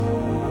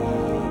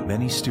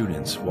Many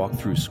students walk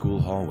through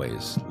school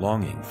hallways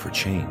longing for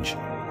change,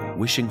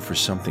 wishing for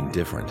something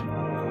different.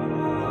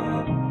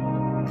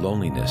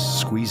 Loneliness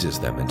squeezes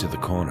them into the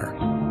corner,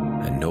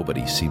 and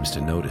nobody seems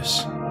to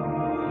notice.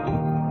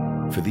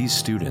 For these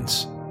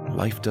students,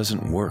 life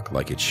doesn't work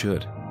like it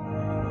should.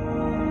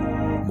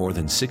 More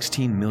than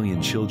 16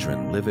 million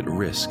children live at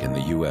risk in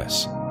the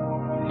U.S.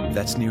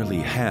 That's nearly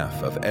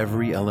half of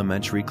every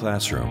elementary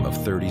classroom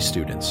of 30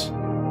 students.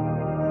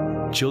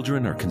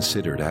 Children are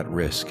considered at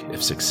risk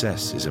if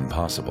success is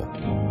impossible.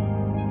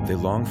 They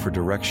long for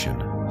direction,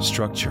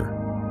 structure,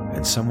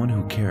 and someone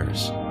who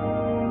cares.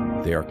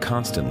 They are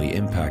constantly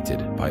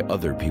impacted by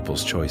other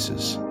people's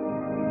choices.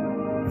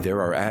 There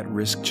are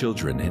at-risk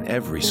children in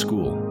every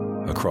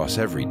school, across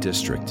every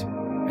district,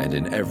 and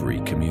in every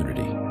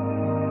community,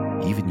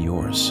 even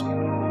yours.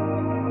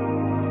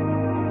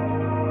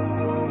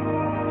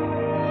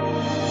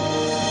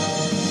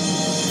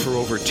 For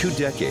over 2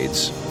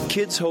 decades,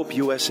 Kids Hope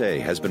USA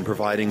has been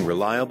providing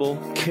reliable,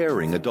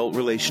 caring adult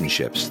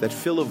relationships that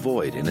fill a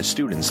void in a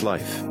student's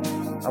life.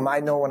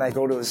 I know when I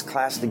go to his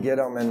class to get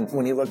him, and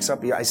when he looks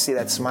up, I see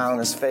that smile on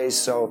his face.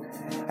 So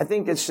I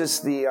think it's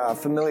just the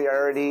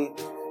familiarity,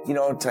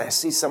 to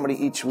see somebody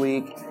each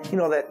week,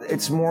 that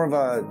it's more of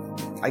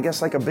I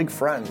guess like a big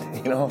friend,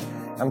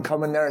 I'm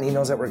coming there and he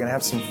knows that we're going to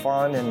have some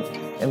fun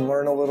and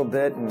learn a little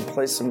bit and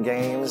play some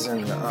games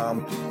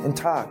and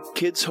talk.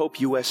 Kids Hope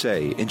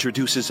USA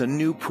introduces a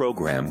new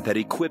program that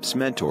equips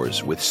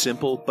mentors with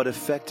simple but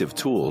effective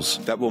tools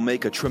that will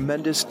make a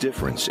tremendous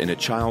difference in a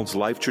child's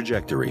life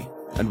trajectory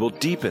and will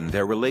deepen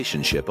their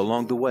relationship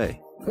along the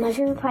way. My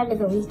favorite part of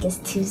the week is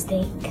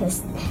Tuesday,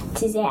 because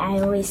Tuesday I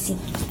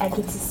get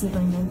to see my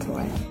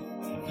mentor.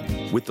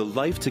 With the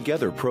Life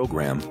Together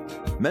program,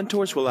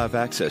 mentors will have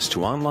access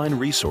to online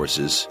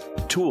resources,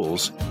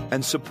 tools,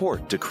 and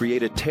support to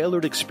create a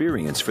tailored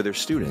experience for their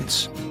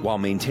students while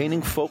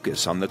maintaining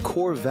focus on the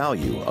core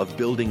value of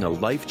building a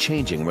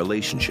life-changing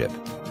relationship.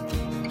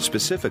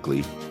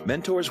 Specifically,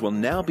 mentors will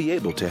now be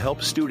able to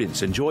help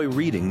students enjoy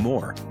reading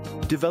more,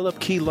 develop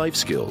key life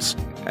skills,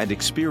 and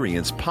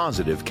experience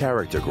positive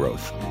character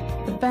growth.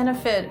 The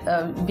benefit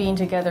of being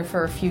together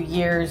for a few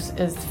years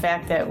is the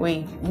fact that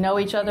we know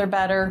each other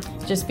better,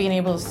 just being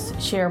able to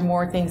share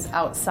more things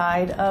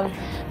outside of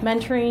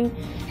mentoring,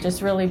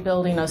 just really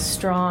building a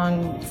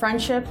strong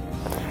friendship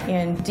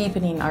and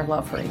deepening our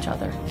love for each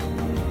other.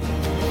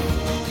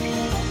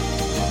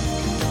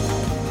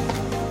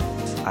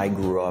 I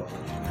grew up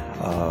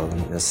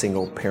in a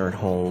single-parent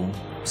home,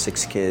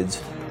 6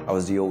 kids. I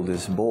was the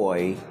oldest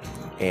boy,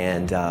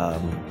 and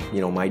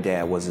my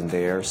dad wasn't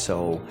there,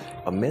 so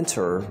a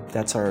mentor,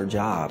 that's our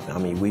job. I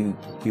mean,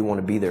 we want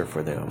to be there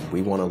for them.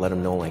 We want to let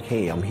them know, like,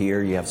 hey, I'm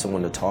here, you have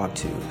someone to talk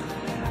to.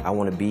 I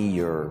want to be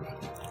your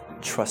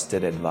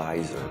trusted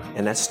advisor,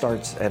 and that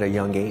starts at a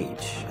young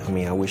age. I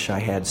mean, I wish I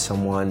had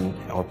someone,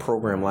 or a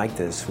program like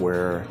this,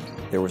 where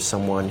there was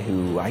someone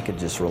who I could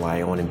just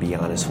rely on and be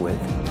honest with.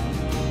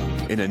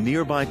 In a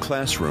nearby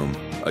classroom,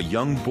 a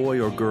young boy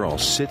or girl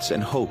sits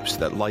and hopes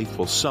that life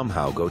will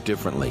somehow go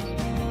differently,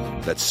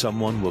 that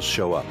someone will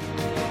show up.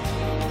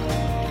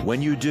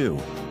 When you do,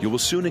 you will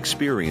soon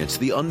experience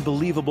the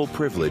unbelievable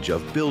privilege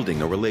of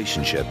building a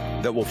relationship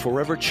that will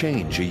forever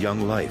change a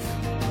young life.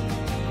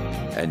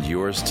 And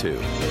yours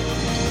too.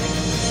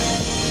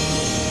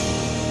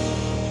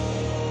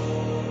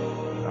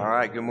 All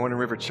right, good morning,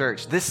 River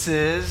Church. This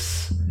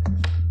is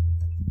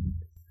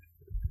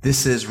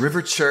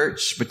River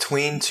Church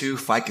between 2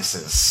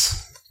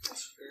 ficuses.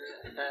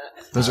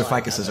 Those are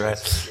ficuses, right?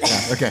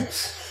 Yeah, okay.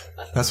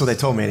 That's what they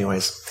told me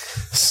anyways.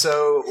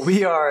 So we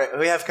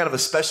have kind of a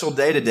special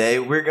day today.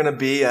 We're going to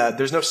be,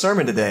 there's no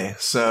sermon today,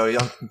 so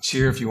y'all can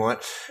cheer if you want.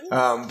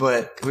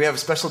 But we have a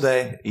special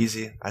day.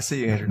 Easy. I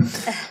see you,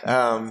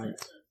 Andrew.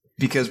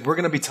 Because we're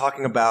going to be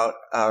talking about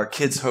our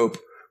Kids Hope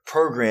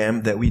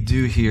program that we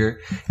do here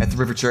at the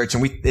River Church.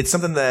 And it's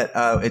something that,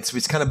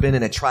 it's kind of been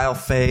in a trial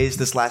phase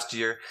this last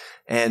year.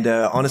 And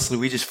honestly,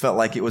 we just felt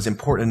like it was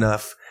important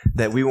enough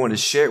that we wanted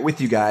to share it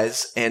with you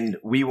guys, and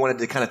we wanted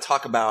to kind of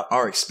talk about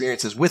our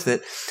experiences with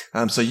it,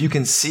 so you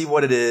can see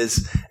what it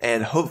is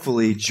and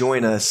hopefully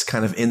join us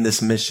kind of in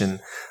this mission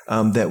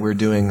that we're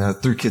doing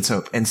through Kids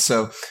Hope. And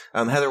so,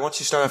 Heather, why don't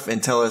you start off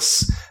and tell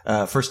us,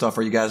 first off,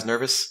 are you guys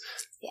nervous?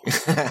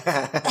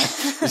 Yeah.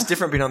 It's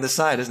different being on this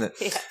side, isn't it?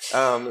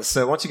 Yeah.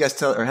 So why don't you guys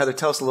Heather,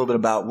 tell us a little bit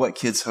about what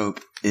Kids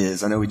Hope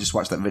is. I know we just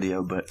watched that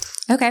video, but.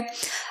 Okay.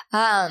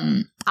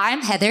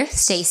 I'm Heather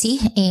Stacy,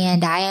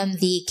 and I am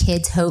the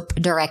Kids Hope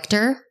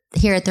director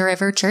here at the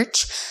River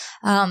Church.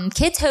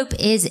 Kids Hope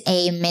is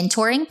a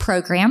mentoring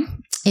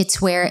program.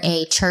 It's where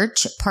a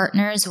church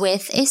partners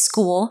with a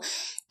school,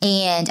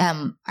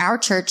 and our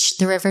church,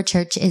 the River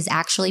Church, is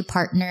actually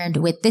partnered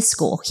with this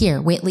school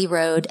here, Whitley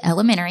Road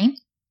Elementary.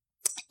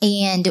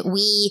 And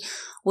we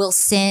will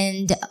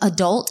send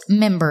adult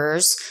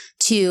members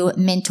to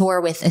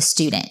mentor with a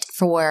student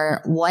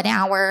for 1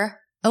 hour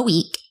a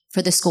week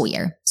for the school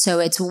year. So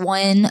it's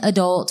 1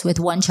 adult with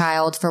 1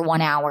 child for 1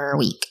 hour a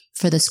week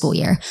for the school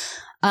year.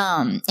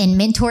 And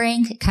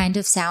mentoring kind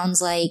of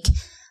sounds like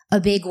a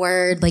big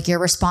word. Like you're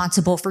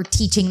responsible for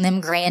teaching them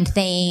grand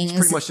things. It's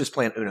pretty much just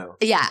playing Uno.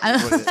 Yeah,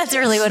 that's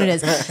really what it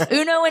is.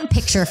 Uno and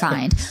picture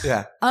find.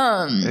 Yeah.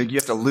 You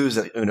have to lose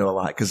at Uno a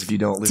lot because if you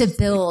don't lose, to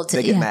build,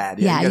 they get mad.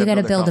 Yeah, you got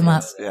to build them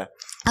up. Yeah.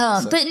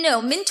 But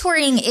no,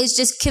 mentoring is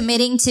just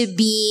committing to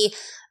be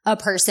a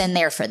person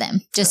there for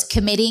them. Just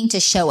committing to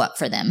show up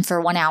for them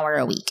for 1 hour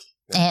a week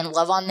and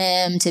love on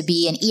them, to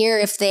be an ear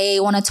if they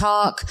want to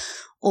talk.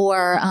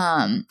 Or,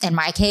 in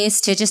my case,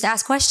 to just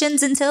ask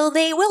questions until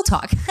they will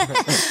talk.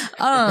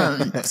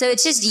 So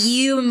it's just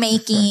you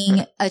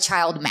making a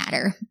child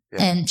matter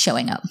and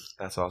showing up.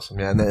 That's awesome.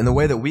 Yeah. And the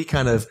way that we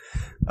kind of,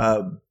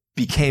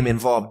 became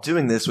involved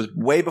doing this was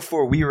way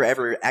before we were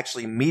ever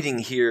actually meeting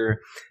here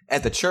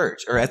at the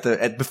church, or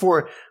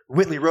before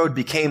Whitley Road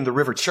became the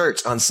River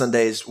Church on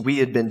Sundays. We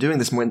had been doing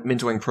this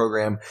mentoring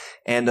program,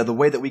 and the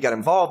way that we got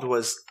involved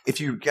was, if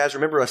you guys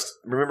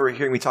remember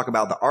hearing me talk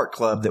about the art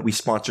club that we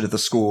sponsored at the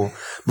school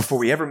before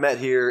we ever met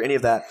here, any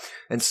of that.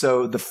 And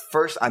so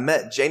I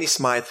met Janie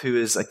Smythe, who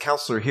is a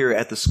counselor here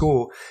at the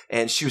school,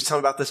 and she was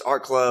telling me about this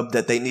art club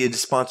that they needed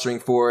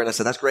sponsoring for, and I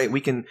said, that's great,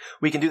 we can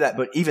do that.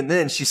 But even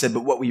then, she said,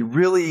 but what we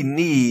really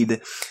need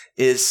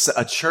is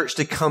a church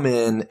to come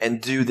in and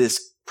do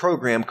this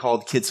program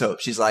called Kids Hope.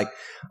 She's like,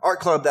 art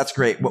club, that's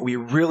great. What we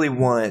really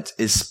want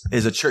is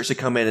a church to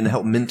come in and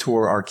help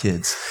mentor our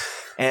kids.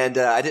 And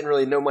I didn't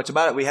really know much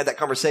about it. We had that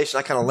conversation.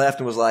 I kind of left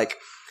and was like,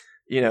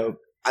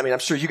 I'm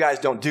sure you guys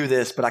don't do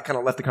this, but I kind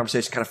of left the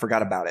conversation, kind of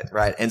forgot about it,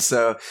 right? And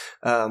so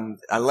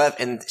I left,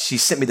 and she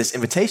sent me this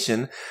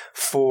invitation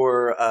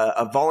for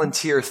a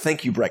volunteer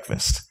thank you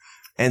breakfast.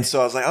 And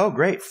so I was like, oh,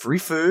 great, free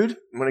food.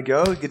 I'm going to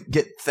go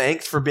get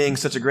thanked for being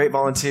such a great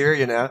volunteer,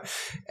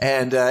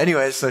 And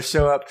anyway, so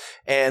show up,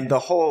 and the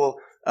whole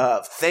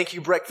thank you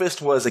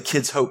breakfast was a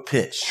Kids Hope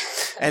pitch.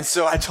 And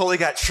so I totally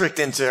got tricked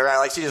into it, right?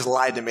 Like she just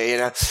lied to me,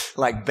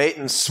 like bait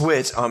and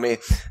switch on me.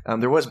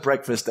 There was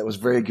breakfast that was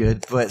very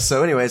good. But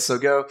so anyway, so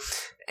go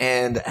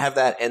and have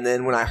that. And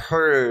then when I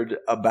heard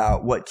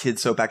about what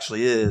Kids Hope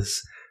actually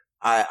is,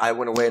 I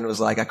went away and was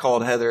like, I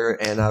called Heather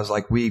and I was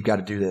like, we've got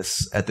to do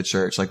this at the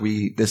church. Like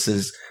this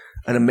is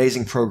an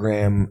amazing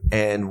program,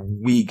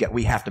 and we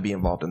have to be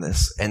involved in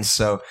this. And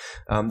so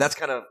that's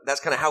kind of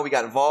how we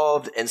got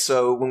involved. And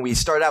so when we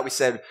started out, we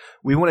said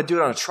we want to do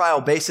it on a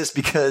trial basis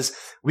because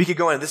we could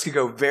go in, this could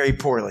go very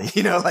poorly,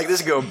 like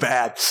this could go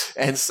bad.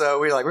 And so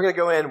we're like, we're going to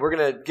go in, we're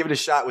going to give it a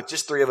shot with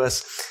just 3 of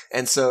us.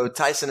 And so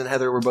Tyson and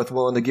Heather were both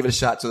willing to give it a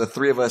shot. So the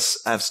 3 of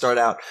us have started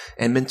out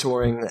and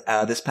mentoring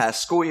this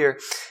past school year.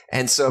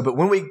 And so, but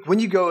when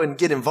you go and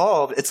get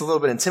involved, it's a little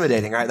bit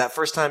intimidating, right? That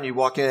first time you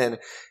walk in,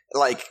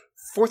 like,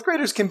 4th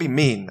graders can be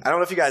mean. I don't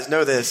know if you guys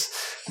know this,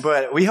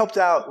 but we helped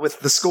out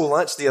with the school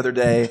lunch the other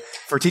day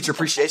for Teacher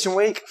Appreciation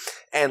Week,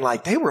 and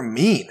like they were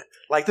mean.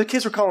 Like the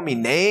kids were calling me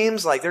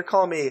names. Like they're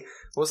calling me,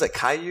 what was that,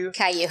 Caillou?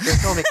 Caillou. They're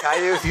calling me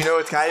Caillou, if you know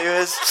what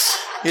Caillou is.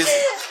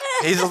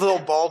 He's a little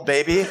bald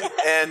baby,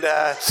 and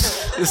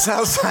it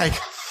sounds like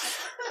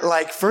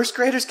 1st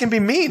graders can be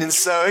mean, and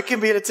so it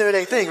can be an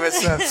intimidating thing. But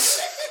so,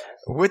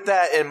 with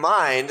that in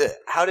mind,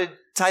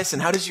 Tyson,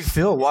 how did you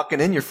feel walking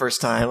in your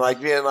first time?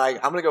 Like being like,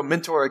 I'm going to go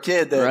mentor a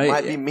kid that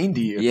might be mean to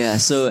you. Yeah.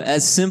 So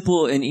as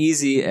simple and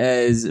easy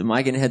as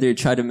Mike and Heather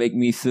tried to make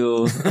me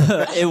feel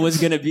it was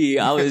going to be,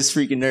 I was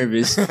freaking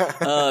nervous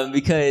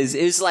because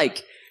it was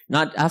like,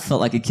 I felt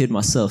like a kid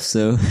myself.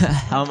 So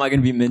how am I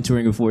going to be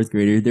mentoring a 4th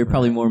grader? They're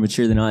probably more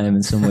mature than I am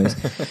in some ways.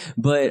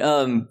 But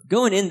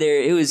going in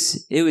there, it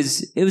was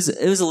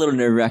a little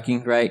nerve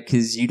wracking, right?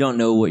 Because you don't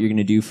know what you're going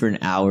to do for an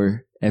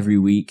hour every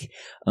week.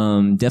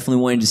 Definitely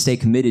wanting to stay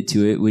committed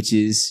to it, which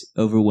is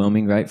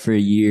overwhelming, right? For a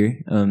year.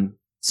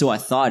 So I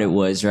thought it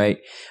was, right?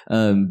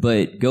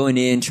 But going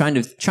in, trying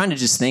to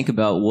just think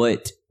about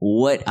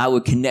what I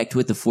would connect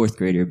with the 4th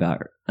grader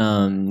about.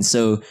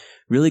 So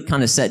really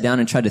kind of sat down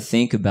and tried to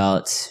think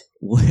about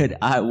where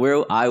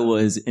I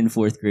was in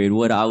 4th grade,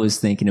 what I was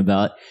thinking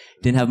about.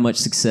 Didn't have much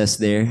success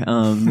there.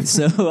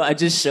 So I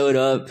just showed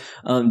up,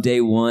 day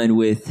 1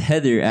 with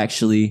Heather,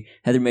 actually.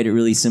 Heather made it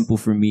really simple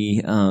for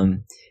me.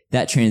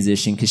 That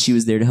transition, because she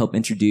was there to help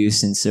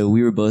introduce, and so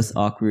we were both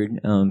awkward.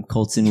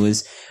 Colton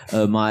was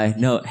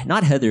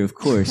not Heather, of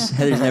course.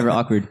 Heather's never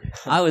awkward.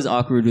 I was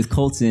awkward with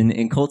Colton,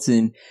 and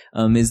Colton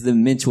is the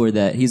mentor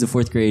he's a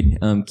 4th grade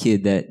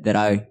kid that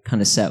I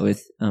kind of sat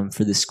with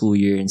for the school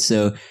year, and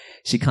so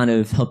she kind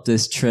of helped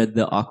us tread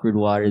the awkward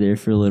water there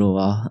for a little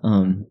while.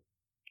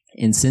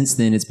 And since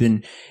then, it's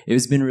been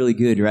really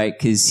good, right?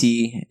 Because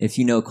if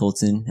you know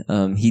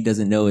Colton, he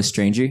doesn't know a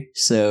stranger.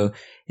 So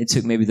it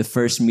took maybe the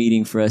first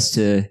meeting for us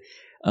to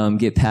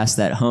get past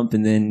that hump,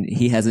 and then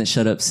he hasn't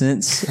shut up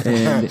since.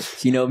 And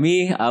if you know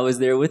me, I was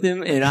there with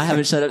him, and I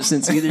haven't shut up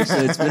since either. So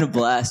it's been a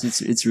blast.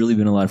 It's really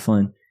been a lot of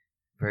fun.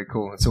 Very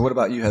cool. So what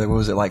about you, Heather? What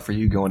was it like for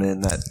you going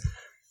in that?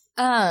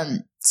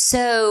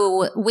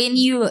 So when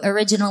you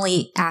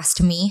originally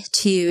asked me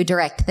to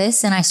direct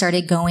this and I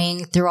started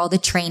going through all the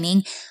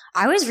training,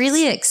 I was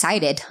really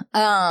excited.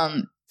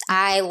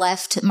 I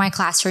left my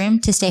classroom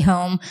to stay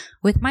home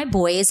with my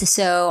boys.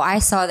 So I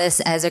saw this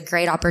as a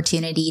great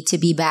opportunity to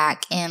be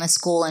back in a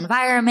school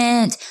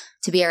environment,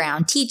 to be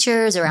around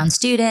teachers, around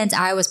students.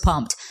 I was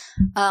pumped.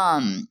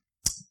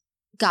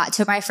 Got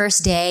to my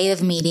first day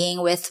of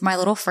meeting with my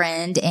little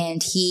friend,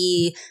 and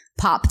he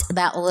popped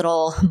that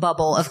little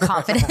bubble of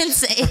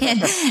confidence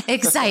and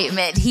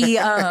excitement.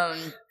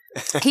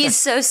 He's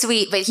so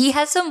sweet, but he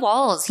has some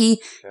walls.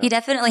 He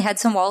definitely had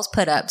some walls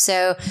put up.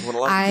 So what a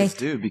lot of kids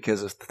do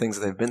because of the things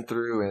that they've been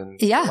through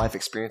and life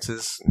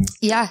experiences.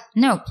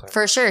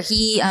 For sure.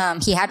 He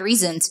had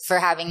reasons for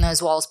having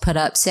those walls put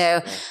up.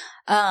 So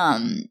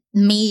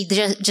me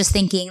just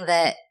thinking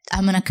that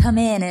I'm going to come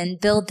in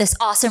and build this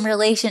awesome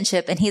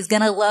relationship and he's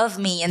going to love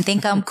me and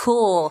think I'm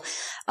cool.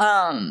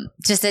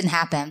 Just didn't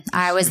happen.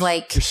 I was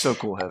like, you're so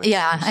cool, Heather.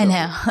 Yeah, I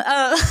know.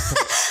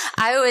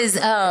 I was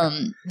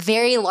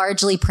very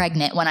largely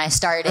pregnant when I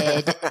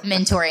started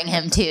mentoring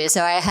him too.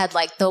 So I had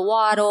like the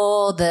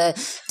waddle, the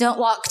don't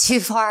walk too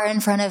far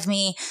in front of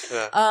me.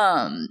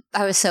 I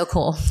was so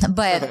cool.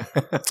 But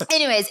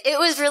anyways, it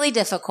was really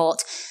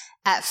difficult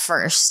at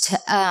first.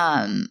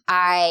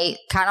 I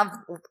kind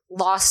of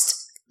lost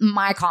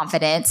my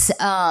confidence.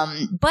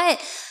 But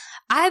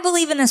I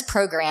believe in this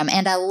program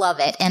and I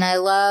love it. And I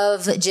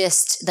love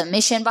just the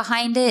mission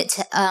behind it.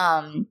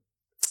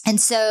 And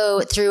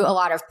so through a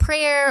lot of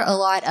prayer, a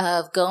lot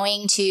of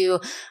going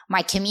to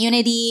my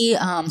community,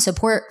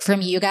 support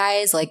from you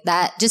guys like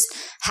that, just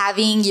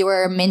having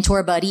your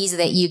mentor buddies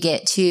that you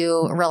get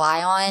to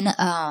rely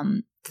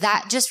on,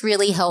 that just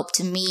really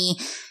helped me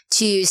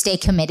to stay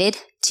committed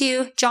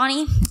to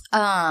Johnny,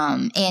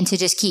 and to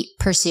just keep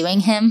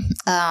pursuing him.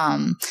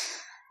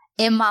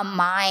 In my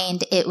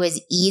mind, it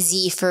was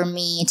easy for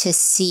me to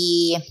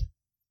see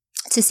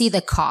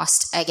the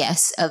cost, I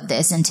guess, of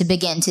this and to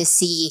begin to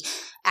see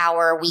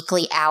our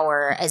weekly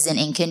hour as an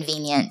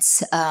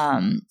inconvenience,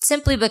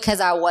 simply because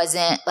I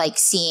wasn't like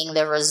seeing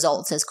the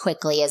results as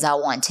quickly as I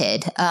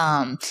wanted.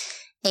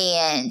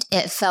 And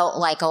it felt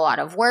like a lot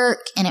of work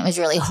and it was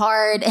really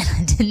hard and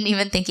I didn't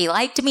even think he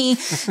liked me.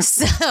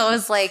 So I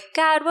was like,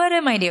 God, what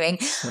am I doing?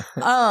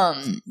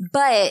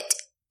 But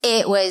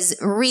it was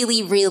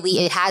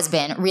it has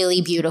been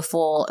really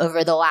beautiful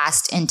over the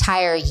last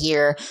entire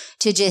year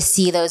to just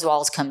see those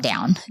walls come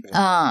down.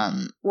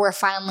 We're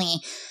finally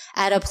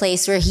at a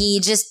place where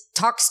he just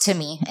talks to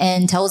me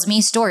and tells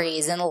me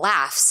stories and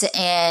laughs.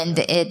 And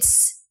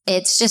it's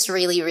just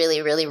really,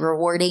 really, really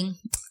rewarding.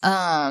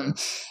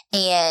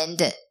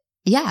 And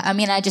yeah, I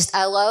mean,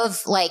 I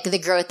love like the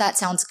growth. That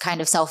sounds kind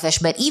of selfish,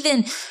 but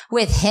even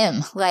with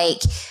him,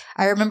 like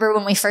I remember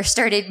when we first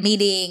started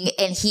meeting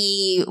and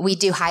we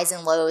do highs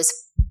and lows.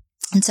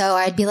 And so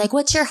I'd be like,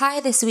 what's your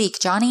high this week,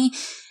 Johnny?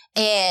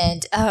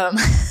 And,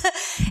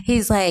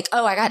 he's like,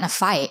 oh, I got in a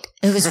fight.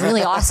 It was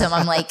really awesome.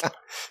 I'm like,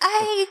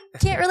 I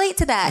can't relate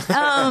to that.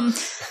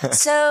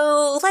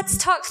 So let's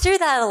talk through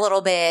that a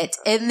little bit.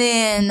 And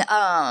then,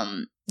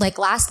 like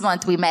last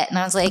month we met and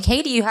I was like,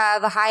 hey, do you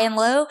have a high and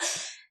low?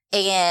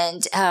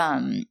 And,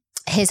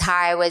 his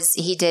high was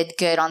he did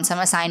good on some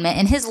assignment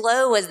and his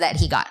low was that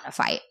he got in a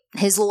fight.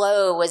 His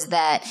low was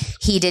that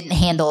he didn't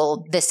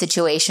handle the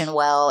situation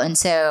well. And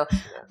so,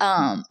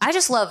 I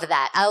just love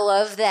that. I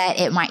love that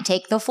it might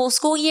take the full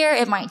school year.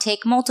 It might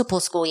take multiple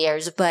school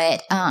years,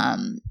 but,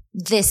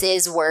 this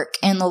is work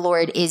and the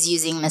Lord is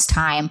using this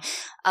time.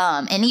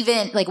 And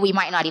even like we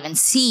might not even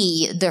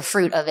see the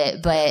fruit of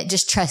it, but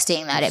just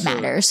trusting that it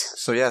matters.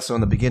 So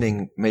in the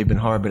beginning may have been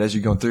hard, but as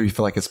you're going through, you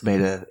feel like it's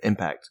made an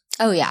impact.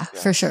 Oh yeah,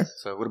 for sure.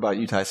 So what about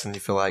you, Tyson? You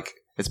feel like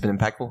it's been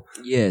impactful?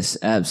 Yes,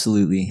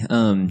 absolutely.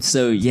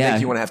 So yeah.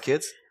 Do you want to have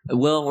kids?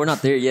 Well, we're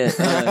not there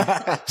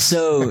yet.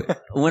 So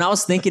when I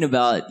was thinking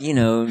about,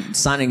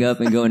 signing up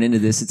and going into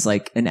this, it's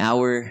like an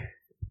hour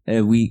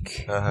a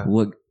week.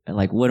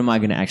 What am I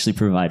going to actually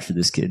provide for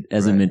this kid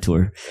as a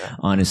mentor,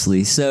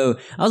 honestly? So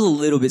I was a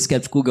little bit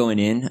skeptical going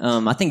in.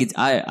 I think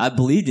I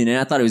believed in it.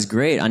 I thought it was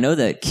great. I know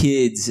that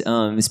kids,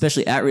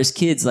 especially at-risk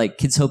kids, like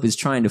Kids Hope is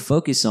trying to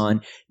focus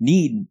on,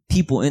 need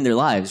people in their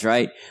lives,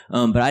 right?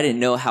 But I didn't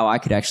know how I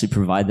could actually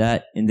provide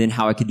that and then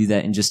how I could do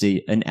that in just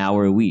an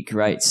hour a week,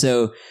 right?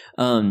 So,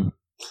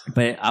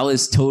 but I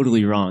was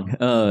totally wrong.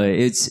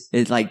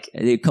 It's like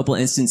a couple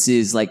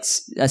instances, like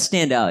a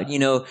standout,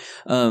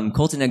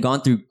 Colton had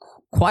gone through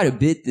quite a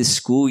bit this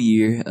school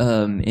year,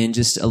 and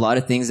just a lot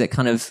of things that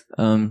kind of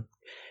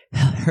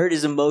hurt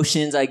his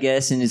emotions, I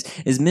guess, and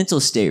his mental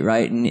state,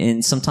 right?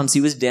 And sometimes he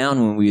was down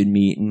when we would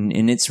meet,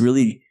 and it's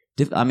really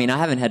I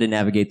haven't had to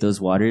navigate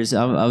those waters.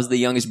 I was the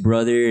youngest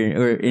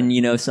brother,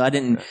 so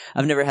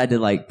I've never had to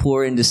like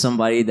pour into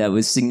somebody that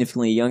was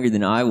significantly younger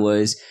than I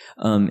was,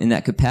 in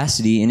that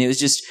capacity. And it was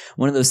just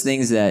one of those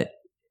things that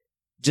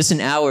just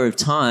an hour of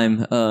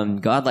time,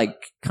 God like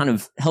kind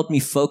of helped me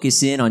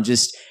focus in on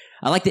just,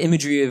 I like the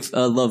imagery of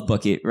a love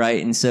bucket,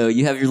 right? And so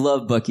you have your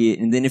love bucket,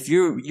 and then if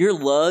you're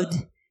loved,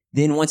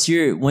 then once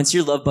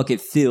your love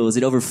bucket fills,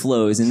 it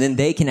overflows, and then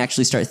they can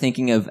actually start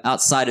thinking of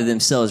outside of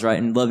themselves, right,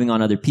 and loving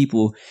on other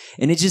people.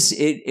 And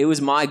it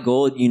was my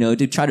goal,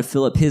 to try to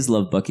fill up his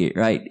love bucket,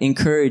 right?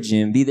 Encourage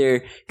him, be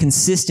there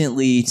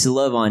consistently to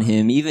love on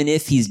him, even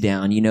if he's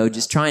down,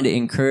 just trying to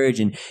encourage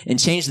and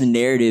change the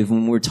narrative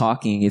when we're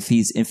talking if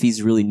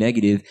he's really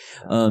negative.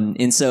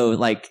 And so,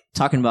 like,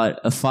 talking about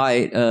a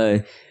fight,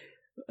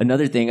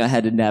 another thing I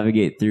had to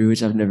navigate through,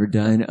 which I've never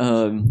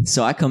done.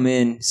 So I come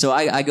in. So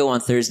I go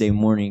on Thursday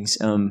mornings,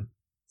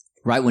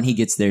 right when he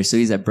gets there. So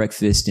he's at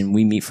breakfast and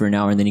we meet for an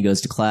hour and then he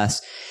goes to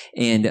class.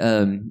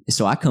 And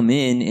so I come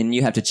in and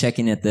you have to check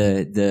in at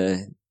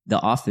the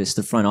office,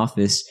 the front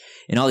office,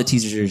 and all the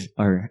teachers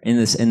are in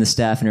this, and the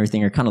staff and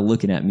everything are kind of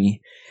looking at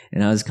me.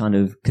 And I was kind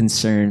of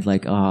concerned,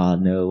 like, oh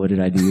no, what did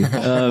I do?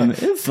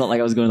 It felt like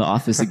I was going to the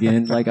office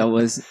again, like I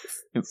was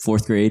in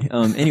 4th grade.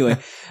 Anyway,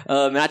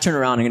 and I turn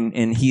around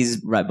and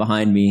he's right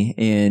behind me.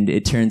 And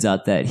it turns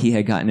out that he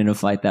had gotten in a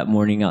fight that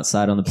morning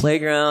outside on the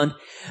playground.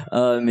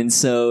 And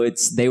so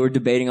they were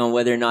debating on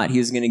whether or not he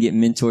was going to get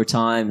mentor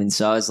time. And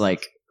so I was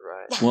like,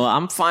 well,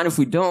 I'm fine if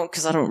we don't,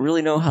 because I don't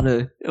really know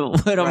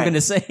what I'm going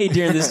to say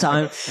during this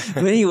time.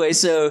 But anyway,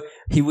 so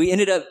we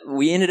ended up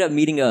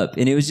meeting up,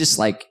 and it was just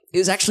like, it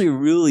was actually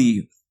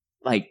really,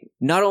 like,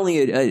 not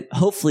only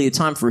hopefully a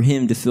time for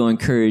him to feel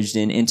encouraged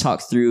and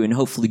talk through and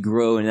hopefully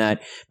grow in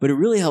that, but it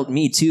really helped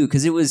me too,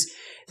 because it was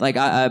like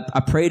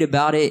I prayed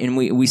about it, and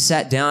we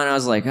sat down, and I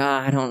was like,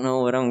 I don't know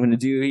what I'm going to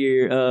do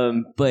here,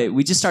 but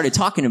we just started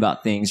talking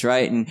about things,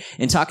 right,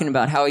 and talking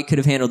about how he could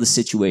have handled the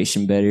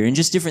situation better and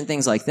just different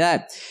things like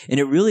that. And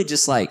it really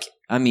just, like,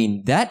 I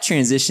mean, that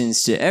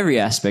transitions to every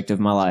aspect of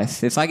my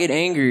life. If I get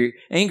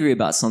angry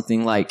about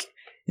something, like,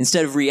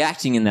 instead of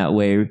reacting in that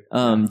way,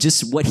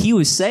 just what he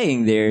was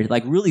saying there,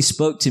 like, really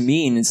spoke to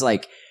me. And it's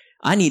like,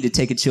 I need to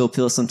take a chill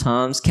pill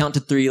sometimes, count to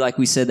 3 like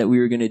we said that we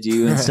were going to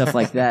do, and stuff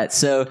like that.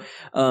 So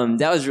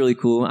that was really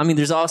cool. I mean,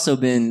 there's also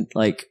been,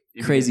 like,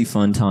 crazy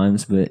fun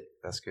times, but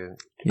that's good.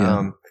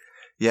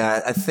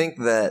 Yeah. I think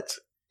that,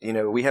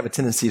 we have a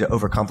tendency to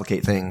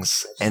overcomplicate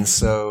things. And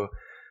so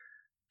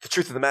the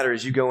truth of the matter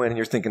is, you go in and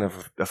you're thinking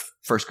of a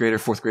 1st grader,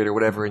 4th grader,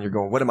 whatever, and you're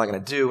going, what am I going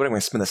to do? What am I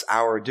going to spend this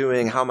hour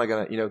doing? How am I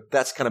going to,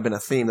 that's kind of been a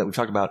theme that we've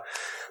talked about.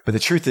 But the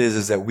truth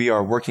is that we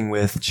are working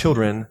with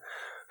children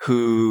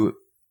who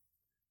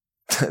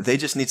they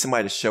just need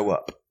somebody to show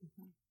up.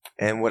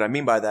 And what I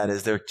mean by that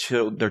is they're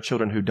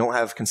children who don't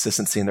have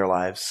consistency in their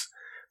lives.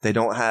 They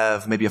don't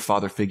have maybe a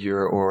father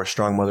figure or a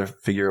strong mother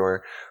figure,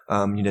 or,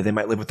 they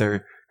might live with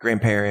their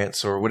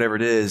grandparents or whatever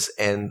it is.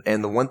 And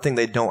the one thing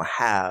they don't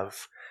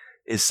have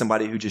is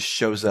somebody who just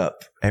shows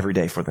up every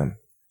day for them,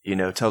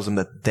 tells them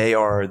that they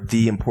are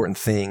the important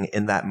thing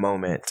in that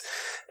moment.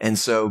 And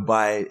so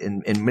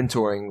in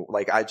mentoring,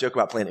 like, I joke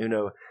about playing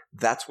Uno.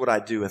 That's what I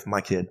do with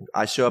my kid.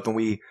 I show up and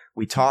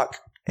we talk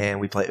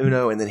and we play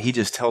Uno, and then he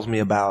just tells me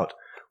about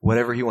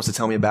whatever he wants to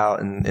tell me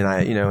about. And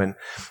I,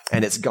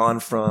 and it's gone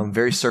from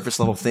very surface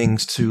level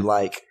things to,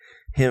 like,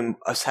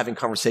 us having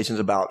conversations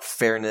about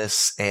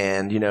fairness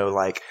and,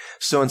 like,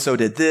 so-and-so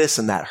did this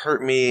and that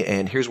hurt me,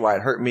 and here's why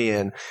it hurt me.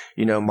 And,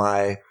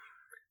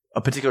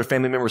 a particular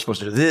family member was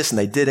supposed to do this and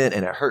they didn't,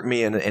 and it hurt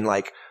me. And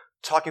like,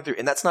 talking through,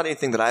 and that's not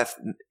anything that I've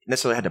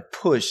necessarily had to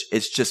push.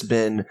 It's just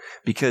been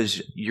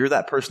because you're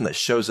that person that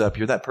shows up.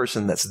 You're that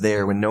person that's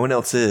there when no one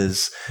else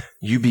is.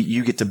 You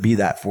get to be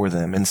that for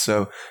them. And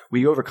so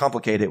we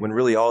overcomplicate it when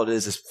really all it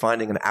is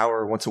finding an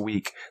hour once a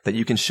week that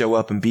you can show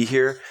up and be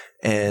here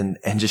and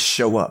just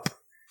show up.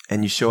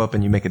 And you show up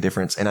and you make a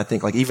difference. And I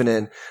think, like, even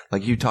in,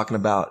 like, you talking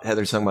about,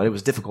 Heather talking about, it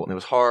was difficult and it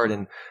was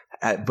hard.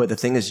 But the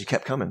thing is, you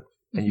kept coming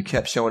and you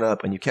kept showing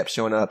up and you kept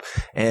showing up.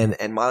 And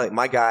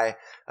my guy,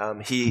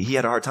 he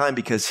had a hard time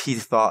because he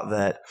thought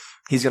that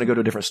he's going to go to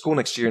a different school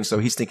next year. And so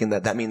he's thinking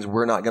that means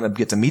we're not going to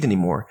get to meet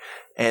anymore.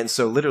 And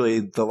so literally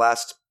the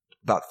last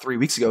about 3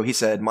 weeks ago, he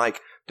said,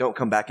 Mike, don't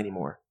come back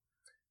anymore.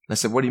 And I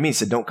said, what do you mean? He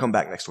said, don't come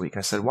back next week.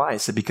 And I said, why? He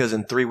said, because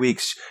in 3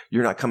 weeks,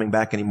 you're not coming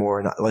back anymore.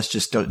 And let's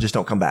just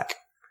don't come back.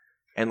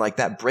 And, like,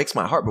 that breaks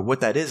my heart. But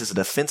what that is a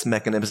defense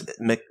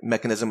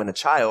mechanism in a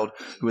child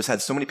who has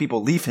had so many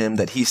people leave him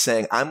that he's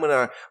saying, I'm going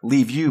to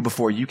leave you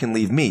before you can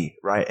leave me.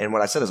 Right. And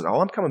what I said is,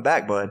 I'm coming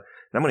back, bud. And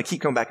I'm going to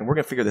keep coming back, and we're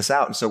going to figure this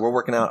out. And so we're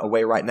working out a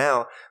way right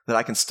now that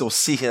I can still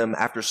see him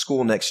after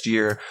school next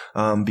year,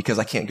 because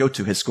I can't go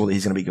to his school that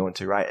he's going to be going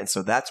to. Right. And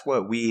so that's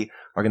what we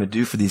are going to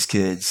do for these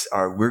kids.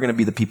 We're going to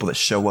be the people that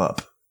show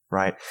up.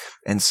 Right.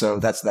 And so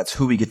that's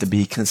who we get to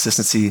be.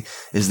 Consistency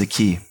is the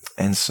key.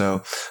 And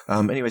so,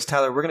 anyways,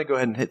 Tyler, we're going to go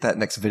ahead and hit that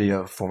next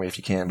video for me if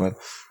you can, bud.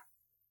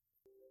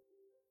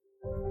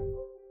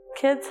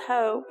 Kids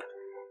Hope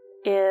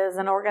is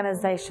an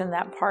organization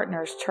that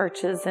partners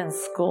churches and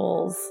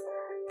schools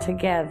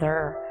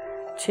together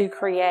to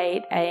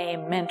create a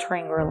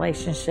mentoring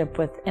relationship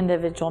with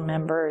individual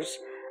members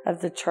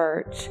of the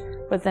church,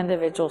 with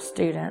individual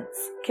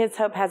students. Kids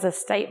Hope has a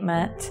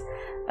statement,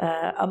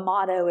 a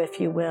motto, if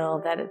you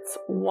will, that it's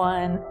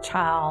 1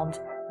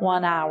 child,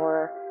 1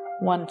 hour,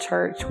 1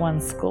 church, 1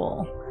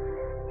 school.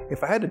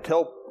 If I had to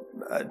tell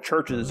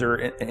churches or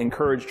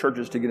encourage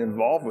churches to get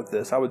involved with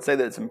this. I would say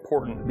that it's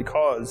important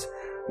because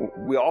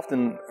we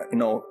often,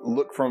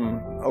 look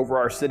from over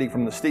our city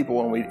from the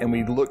steeple, and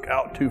we look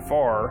out too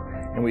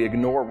far and we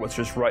ignore what's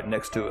just right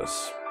next to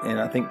us. And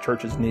I think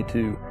churches need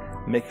to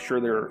make sure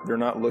they're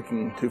not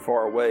looking too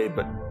far away,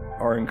 but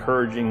are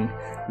encouraging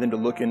them to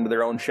look into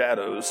their own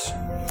shadows.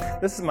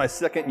 This is my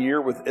second year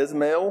with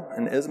Ismail,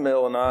 and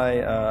Ismail and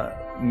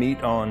I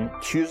meet on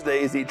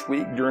Tuesdays each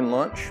week during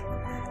lunch.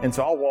 And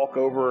so I'll walk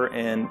over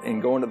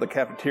and go into the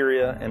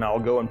cafeteria, and I'll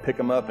go and pick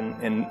him up.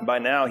 And by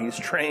now he's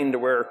trained to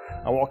where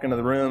I walk into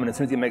the room, and as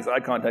soon as he makes eye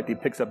contact, he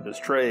picks up his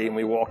tray and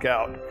we walk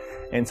out.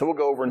 And so we'll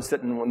go over and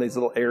sit in one of these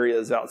little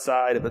areas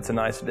outside if it's a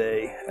nice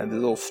day, at these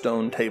little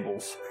stone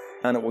tables.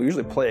 And we'll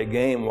usually play a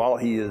game while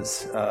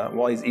he's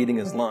eating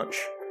his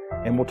lunch.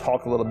 And we'll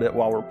talk a little bit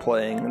while we're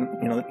playing.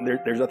 And,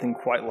 there's nothing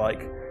quite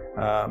like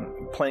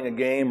playing a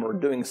game or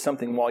doing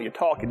something while you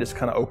talk. It just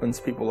kind of opens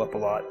people up a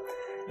lot.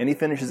 And he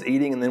finishes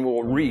eating, and then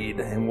we'll read.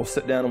 And we'll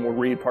sit down and we'll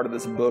read part of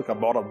this book. I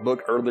bought a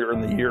book earlier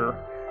in the year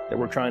that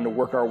we're trying to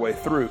work our way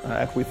through.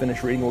 After we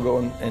finish reading, we'll go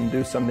and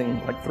do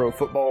something like throw a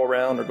football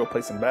around or go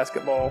play some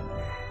basketball.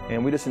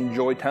 And we just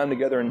enjoy time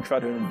together and try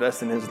to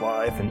invest in his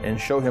life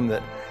and show him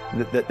that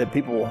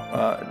people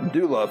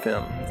do love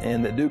him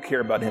and that do care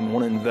about him,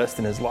 want to invest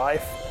in his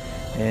life.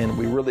 And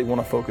we really want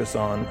to focus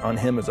on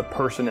him as a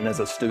person and as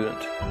a student.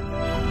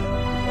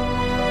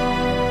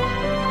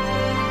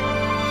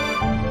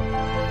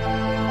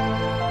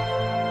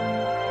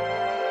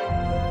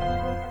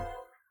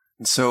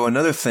 So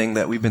another thing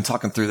that we've been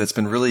talking through that's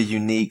been really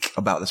unique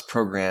about this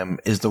program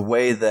is the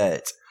way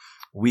that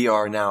we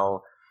are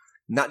now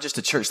not just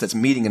a church that's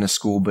meeting in a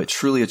school, but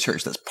truly a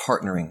church that's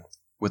partnering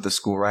with the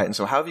school, right? And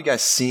so how have you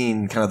guys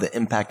seen kind of the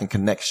impact and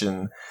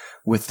connection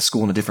with the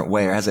school in a different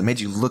way, or has it made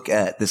you look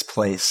at this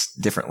place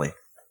differently?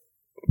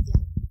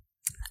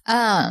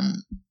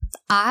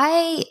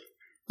 I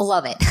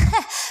love it.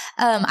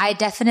 I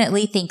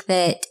definitely think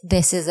that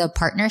this is a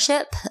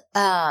partnership.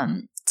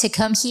 To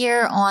come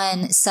here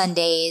on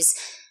Sundays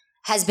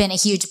has been a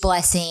huge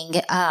blessing.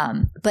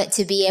 But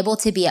to be able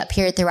to be up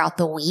here throughout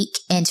the week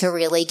and to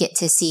really get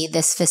to see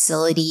this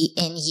facility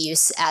in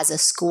use as a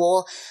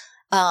school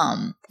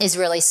is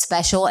really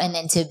special. And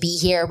then to be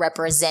here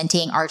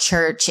representing our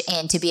church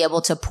and to be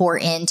able to pour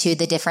into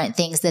the different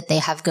things that they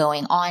have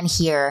going on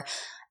here,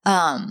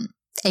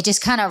 it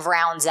just kind of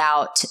rounds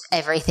out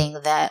everything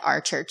that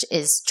our church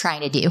is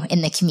trying to do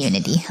in the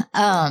community.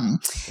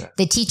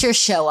 The teachers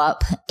show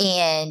up,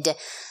 and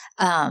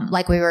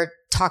like we were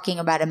talking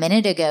about a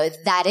minute ago,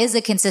 that is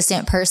a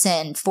consistent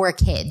person for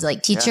kids.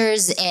 Like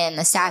teachers and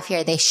the staff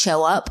here, they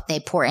show up,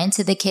 they pour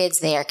into the kids,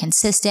 they are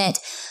consistent.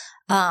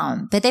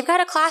 But they've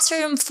got a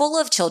classroom full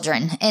of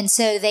children. And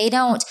so they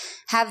don't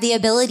have the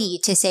ability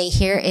to say,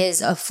 here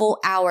is a full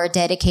hour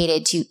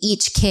dedicated to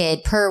each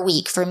kid per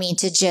week for me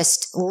to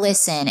just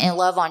listen and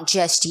love on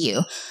just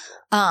you.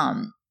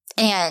 And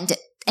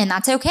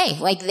that's okay.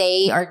 Like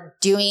they are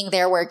doing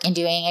their work and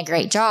doing a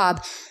great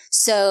job.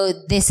 So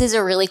this is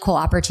a really cool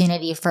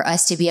opportunity for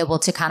us to be able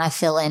to kind of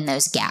fill in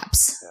those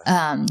gaps.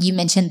 You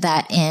mentioned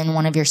that in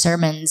one of your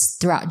sermons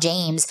throughout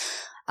James,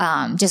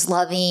 just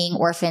loving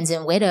orphans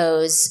and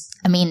widows.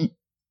 I mean,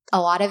 a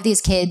lot of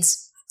these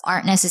kids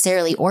aren't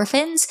necessarily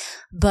orphans,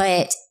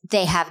 but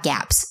they have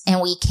gaps,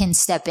 and we can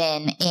step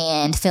in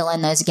and fill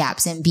in those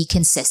gaps and be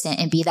consistent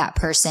and be that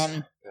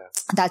person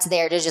that's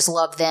there to just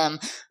love them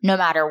no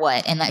matter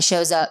what, and that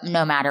shows up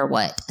no matter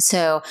what.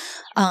 So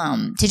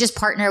to just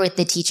partner with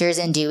the teachers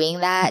in doing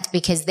that,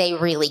 because they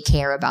really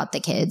care about the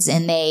kids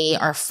and they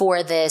are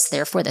for this,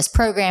 they're for this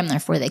program, they're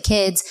for the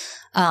kids.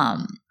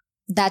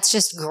 That's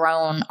just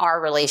grown our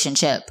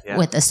relationship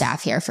with the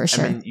staff here for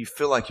sure. I mean, you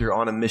feel like you're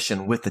on a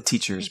mission with the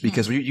teachers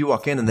because you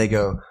walk in and they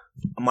go,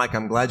 Mike,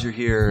 I'm glad you're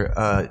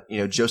here.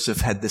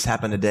 Joseph had this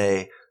happen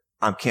today.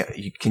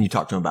 Can you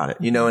talk to him about it?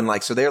 And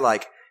like, so they're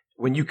like,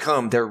 when you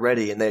come, they're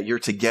ready and that you're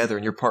together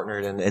and you're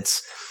partnered, and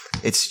it's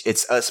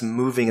us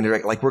moving in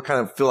direct, like we're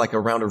kind of feel like a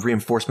round of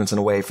reinforcements in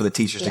a way for the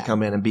teachers to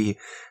come in and be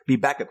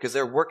backup, because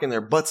they're working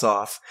their butts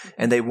off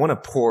and they want to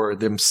pour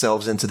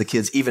themselves into the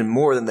kids even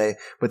more than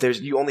but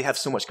you only have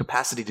so much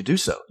capacity to do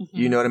so.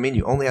 You know what I mean?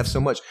 You only have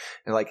so much,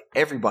 and like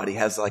everybody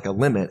has like a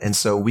limit. And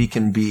so we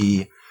can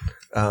be,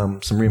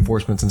 some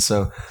reinforcements. And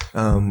so,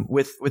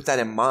 with that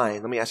in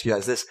mind, let me ask you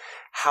guys this.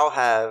 How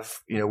have,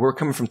 we're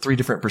coming from three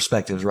different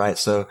perspectives, right?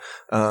 So,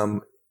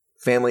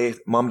 family,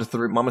 mom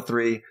of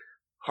three,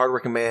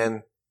 hardworking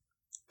man,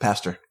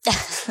 pastor.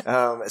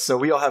 So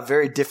we all have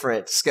very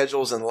different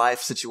schedules and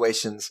life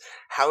situations.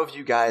 How have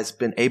you guys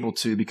been able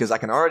to, because I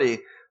can already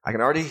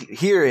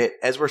hear it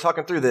as we're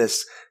talking through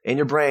this in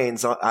your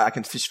brains. I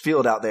can feel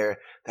it out there.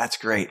 That's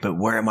great. But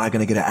where am I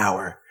going to get an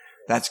hour?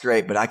 That's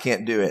great, but I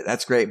can't do it.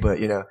 That's great. But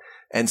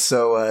and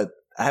so,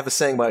 I have a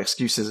saying about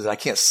excuses that I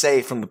can't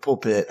say from the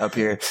pulpit up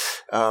here.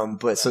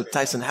 But so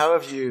Tyson, how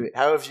have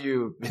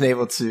you been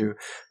able to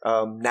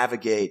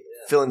navigate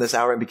filling this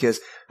hour in? Because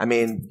I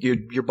mean,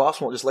 your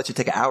boss won't just let you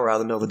take an hour out of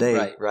the middle of the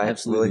day, right?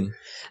 Absolutely.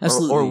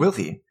 Or will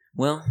he?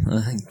 Well,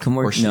 come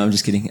work. No, I'm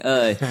just kidding.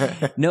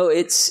 No,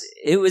 that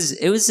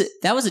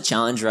was a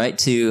challenge, right?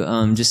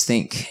 To just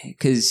think,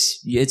 because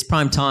it's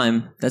prime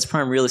time. That's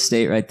prime real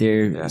estate right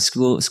there. Yeah.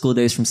 School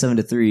days from 7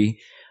 to 3.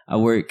 I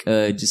work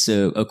just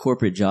a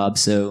corporate job,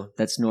 so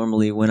that's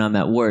normally when I'm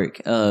at work.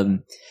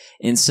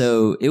 And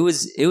so it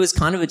was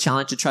kind of a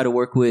challenge to try to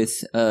work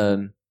with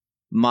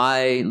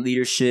my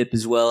leadership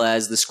as well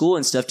as the school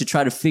and stuff to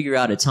try to figure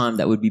out a time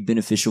that would be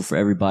beneficial for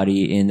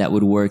everybody and that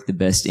would work the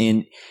best.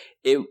 And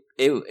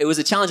it was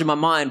a challenge in my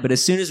mind, but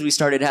as soon as we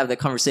started to have that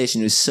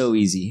conversation, it was so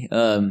easy.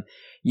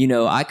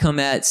 I come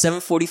at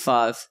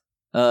 7:45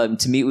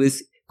 to meet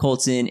with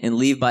Colton and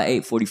leave by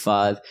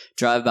 8:45,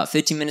 drive about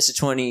 15 minutes to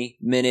 20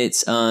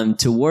 minutes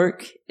to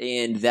work,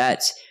 and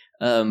that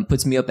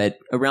puts me up at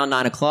around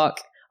 9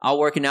 o'clock. I'll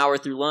work an hour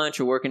through lunch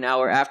or work an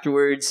hour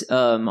afterwards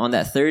on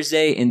that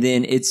Thursday, and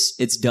then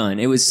it's done.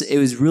 It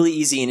was really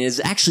easy, and it was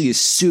actually a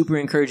super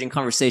encouraging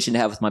conversation to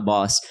have with my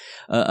boss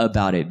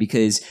about it,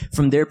 because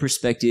from their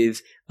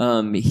perspective,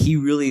 he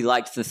really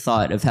liked the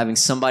thought of having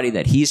somebody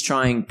that he's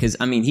trying, because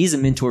he's a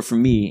mentor for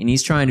me, and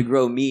he's trying to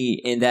grow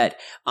me, and that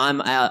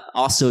I'm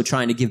also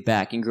trying to give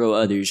back and grow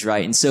others,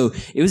 right? And so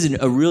it was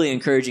a really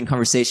encouraging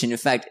conversation. In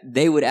fact,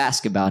 they would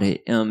ask about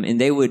it,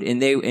 and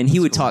he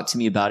would talk to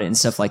me about it and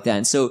stuff like that.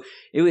 And so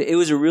it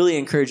was a really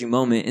encouraging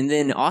moment. And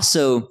then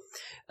also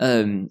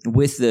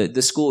with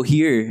the school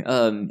here,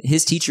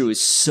 his teacher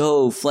was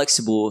so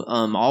flexible.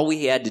 All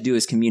we had to do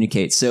is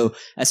communicate. So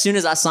as soon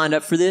as I signed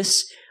up for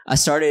this, I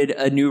started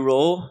a new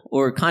role,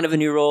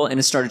 and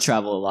I started to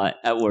travel a lot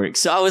at work.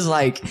 So I was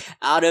like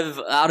out of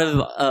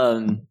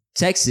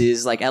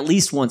Texas like at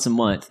least once a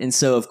month. And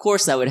so of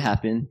course that would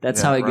happen.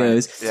 That's how it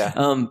goes. Yeah.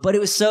 But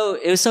it was so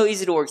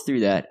easy to work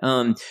through that.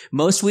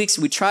 Most weeks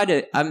we try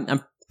to,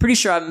 I'm pretty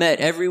sure I met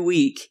every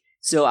week.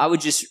 So I would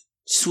just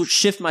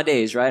shift my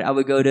days, right? I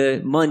would go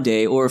to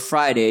Monday or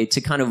Friday to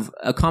kind of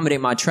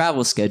accommodate my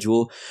travel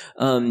schedule.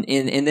 And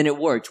then it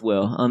worked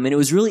well. And it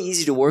was really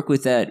easy to work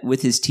with that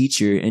with his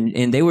teacher.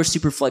 And they were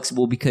super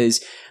flexible because,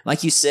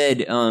 like you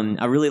said,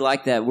 I really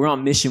like that we're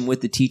on mission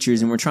with the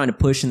teachers and we're trying to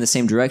push in the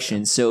same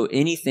direction. So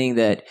anything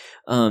that,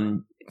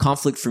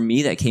 conflict for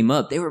me that came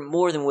up, they were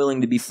more than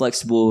willing to be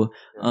flexible,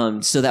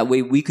 so that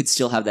way we could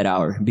still have that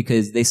hour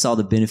because they saw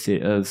the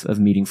benefit of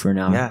meeting for an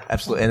hour. Yeah,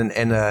 absolutely.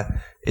 And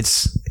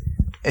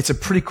it's a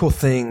pretty cool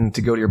thing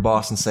to go to your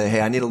boss and say,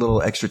 hey, I need a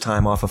little extra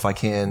time off if I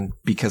can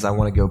because I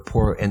want to go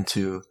pour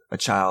into a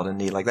child in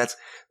need. Like that's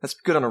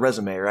good on a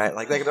resume, right?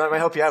 Like that might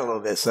help you out a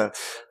little bit. So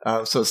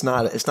it's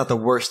not the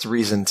worst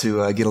reason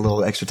to get a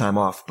little extra time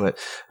off. But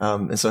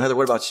and so Heather,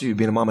 what about you?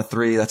 Being a mom of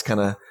 3, that's kind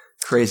of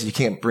crazy. You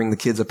can't bring the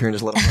kids up here and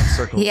just let them run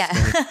circles. Yeah.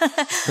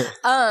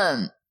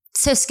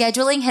 So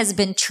scheduling has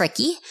been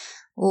tricky.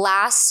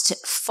 Last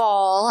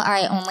fall,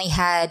 I only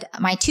had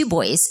my 2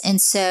 boys. And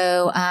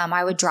so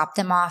I would drop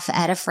them off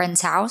at a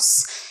friend's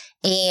house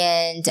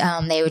and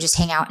they would just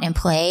hang out and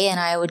play. And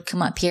I would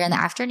come up here in the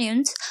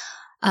afternoons.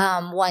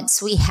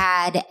 Once we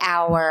had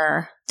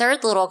our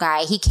 3rd little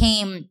guy, he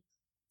came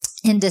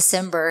in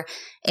December.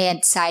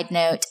 And side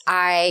note,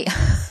 I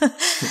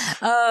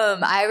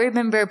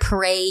remember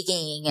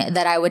praying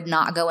that I would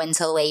not go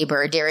into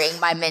labor during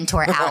my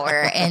mentor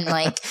hour and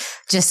like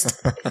just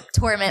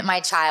torment my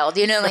child,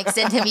 like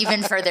send him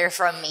even further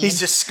from me. He's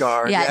just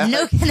scarred. Yeah.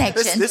 No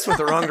connection. This went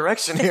the wrong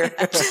direction here.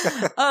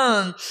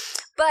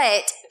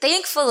 But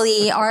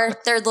thankfully our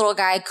 3rd little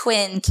guy,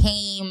 Quinn,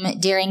 came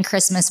during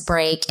Christmas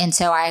break. And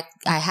so I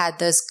had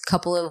those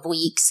couple of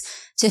weeks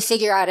to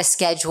figure out a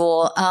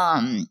schedule,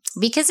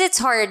 because it's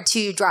hard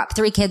to drop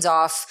 3 kids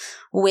off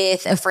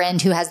with a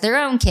friend who has their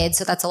own kids.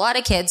 So that's a lot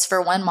of kids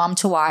for one mom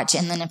to watch.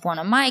 And then if one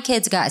of my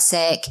kids got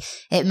sick,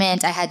 it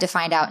meant I had to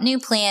find out new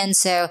plans.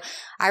 So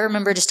I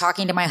remember just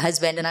talking to my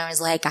husband and I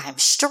was like, I'm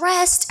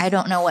stressed. I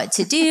don't know what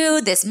to do.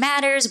 This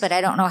matters, but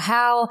I don't know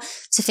how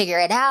to figure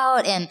it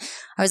out. And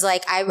I was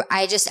like,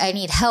 I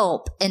need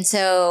help. And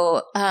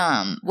so,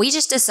 we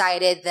just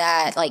decided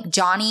that like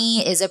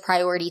Johnny is a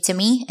priority to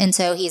me. And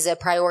so he's a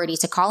priority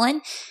to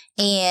Colin.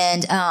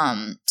 And,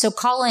 so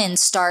Colin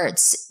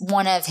starts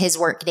one of his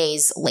work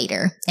days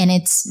later and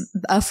it's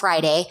a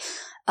Friday,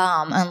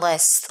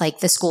 unless like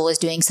the school is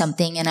doing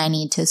something and I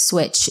need to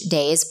switch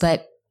days,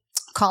 but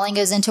Colin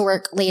goes into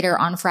work later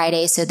on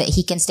Friday so that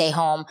he can stay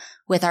home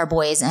with our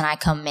boys and I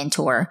come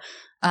mentor.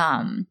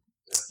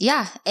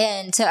 Yeah.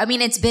 And so,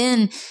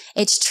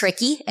 it's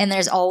tricky and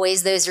there's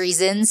always those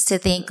reasons to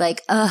think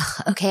like,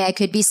 okay, I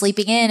could be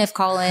sleeping in if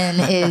Colin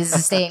is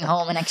staying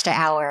home an extra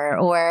hour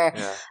or,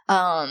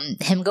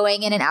 him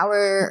going in an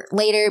hour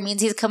later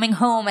means he's coming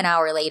home an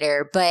hour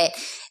later, but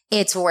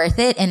it's worth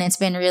it. And it's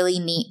been really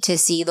neat to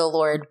see the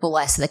Lord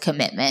bless the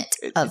commitment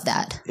of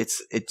that.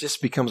 It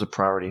just becomes a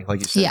priority. Like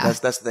you said,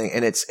 that's the thing.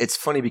 And it's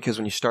funny because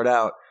when you start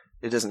out,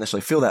 it doesn't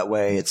necessarily feel that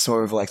way. It's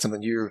sort of like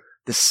something you're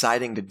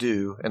deciding to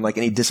do. And like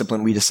any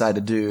discipline we decide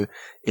to do,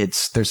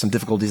 there's some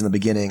difficulties in the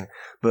beginning,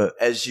 but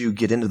as you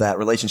get into that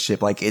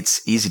relationship, like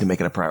it's easy to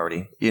make it a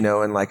priority,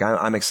 and like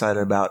I'm excited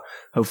about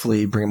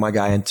hopefully bringing my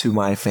guy into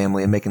my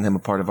family and making him a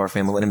part of our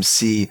family, let him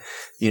see,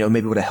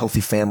 maybe what a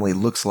healthy family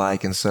looks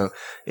like. And so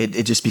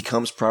it just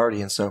becomes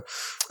priority. And so,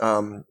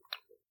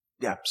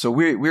 so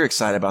we're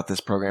excited about this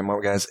program,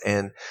 aren't we, guys?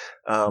 And,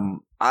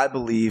 I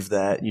believe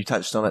that you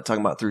touched on it,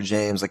 talking about through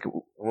James, like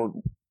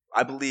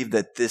I believe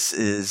that this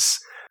is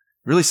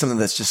really something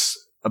that's just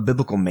a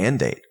biblical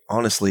mandate,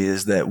 honestly,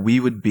 is that we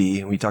would be,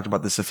 and we talked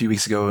about this a few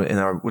weeks ago in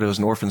our, what it was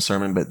an orphan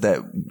sermon, but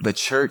that the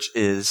church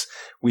is,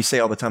 we say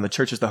all the time, the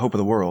church is the hope of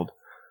the world.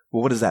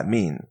 Well, what does that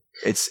mean?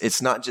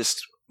 It's not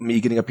just me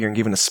getting up here and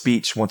giving a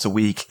speech once a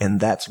week, and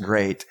that's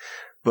great,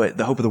 but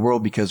the hope of the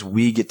world because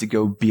we get to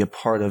go be a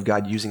part of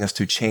God using us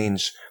to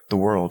change the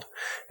world.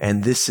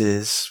 And this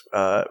is,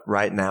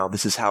 right now,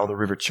 this is how the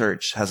River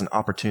Church has an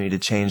opportunity to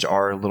change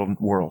our little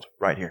world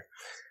right here.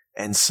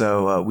 And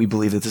so we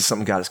believe that this is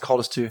something God has called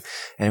us to,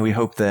 and we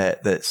hope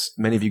that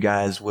many of you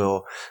guys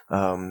will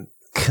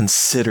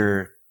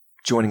consider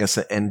joining us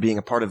and being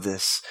a part of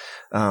this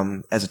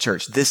as a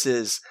church. This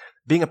is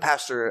being a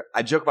pastor.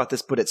 I joke about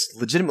this, but it's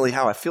legitimately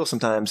how I feel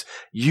sometimes.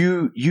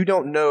 You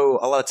don't know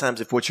a lot of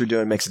times if what you're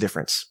doing makes a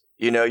difference.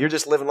 You're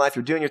just living life.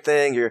 You're doing your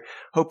thing. You're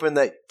hoping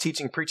that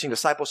teaching, preaching,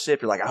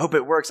 discipleship, you're like, I hope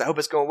it works. I hope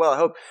it's going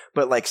well.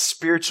 But like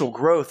spiritual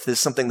growth is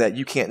something that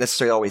you can't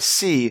necessarily always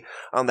see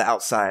on the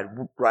outside,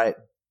 right?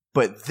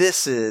 But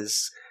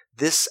this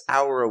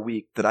hour a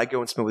week that I go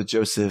and spend with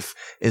Joseph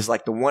is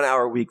like the 1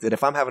 hour a week that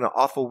if I'm having an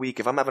awful week,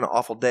 if I'm having an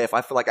awful day, if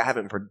I feel like I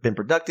haven't been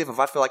productive, if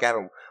I feel like I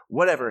haven't,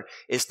 whatever,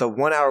 it's the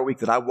 1 hour a week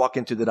that I walk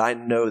into that I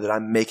know that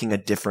I'm making a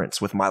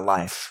difference with my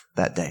life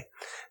that day.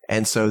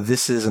 And so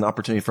this is an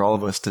opportunity for all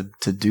of us to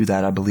do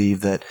that. I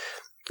believe that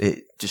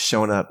it just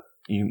showing up,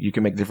 you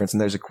can make a difference. And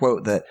there's a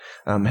quote that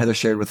Heather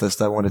shared with us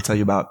that I wanted to tell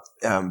you about,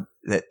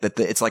 that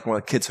it's like one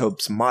of Kids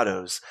Hope's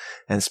mottos,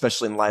 and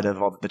especially in light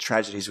of all the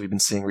tragedies we've been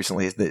seeing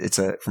recently. It's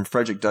from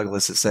Frederick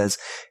Douglass. It says,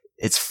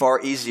 "It's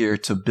far easier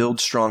to build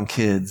strong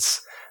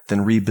kids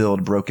than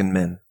rebuild broken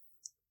men."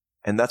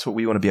 And that's what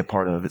we want to be a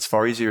part of. It's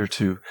far easier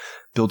to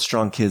build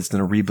strong kids than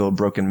to rebuild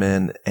broken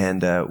men.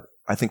 And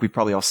I think we've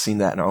probably all seen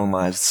that in our own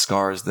lives, the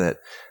scars that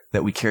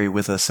we carry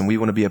with us. And we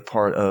want to be a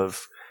part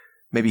of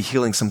maybe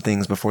healing some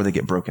things before they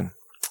get broken.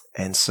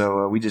 And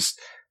so we just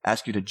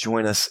ask you to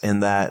join us in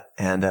that.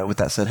 And with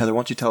that said, Heather, why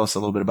don't you tell us a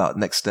little bit about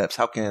next steps?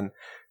 How can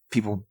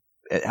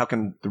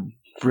the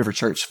River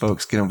Church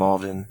folks get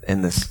involved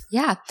in this?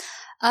 Yeah.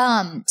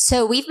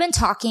 So we've been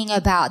talking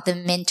about the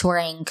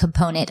mentoring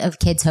component of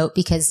Kids Hope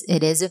because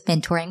it is a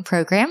mentoring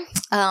program.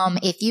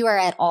 If you are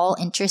at all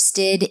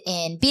interested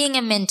in being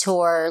a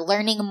mentor,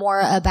 learning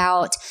more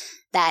about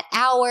that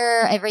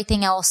hour,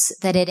 everything else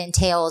that it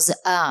entails,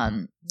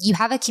 you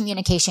have a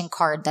communication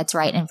card that's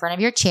right in front of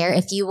your chair.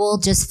 If you will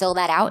just fill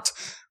that out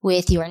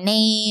with your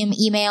name,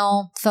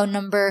 email, phone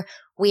number,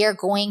 we are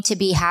going to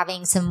be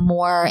having some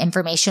more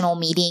informational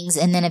meetings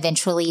and then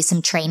eventually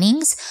some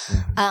trainings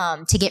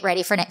to get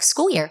ready for next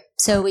school year.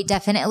 So we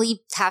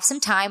definitely have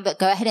some time, but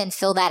go ahead and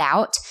fill that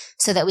out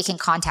so that we can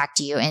contact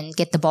you and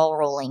get the ball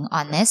rolling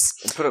on this.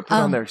 And put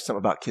on there something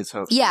about Kids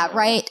Hope. Yeah,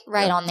 right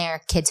on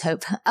there, Kids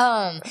Hope.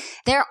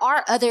 There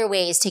are other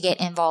ways to get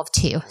involved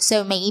too.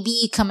 So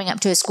maybe coming up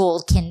to a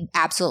school can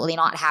absolutely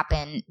not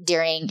happen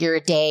during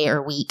your day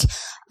or week.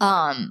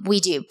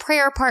 We do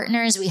prayer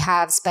partners. We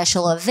have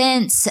special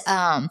events.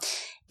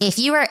 If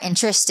you are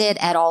interested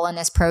at all in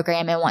this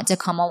program and want to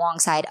come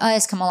alongside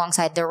us, come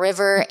alongside the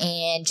river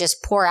and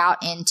just pour out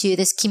into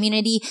this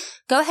community,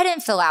 go ahead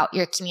and fill out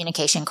your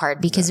communication card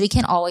because we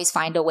can always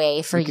find a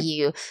way for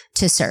you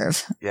to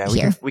serve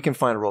here. We can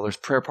find a role. There's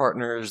prayer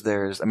partners.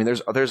 There's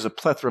a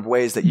plethora of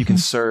ways that you can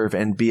serve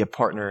and be a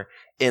partner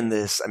in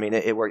this. I mean,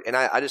 it worked. And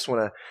I just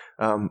want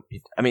to,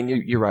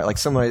 you're right. Like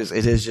sometimes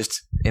it is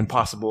just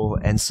impossible.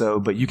 And so,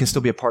 but you can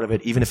still be a part of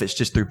it, even if it's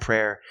just through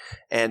prayer.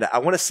 And I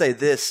want to say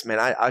this, man,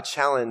 I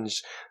challenge,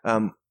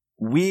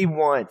 we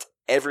want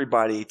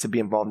everybody to be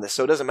involved in this.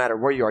 So it doesn't matter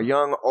where you are,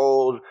 young,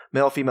 old,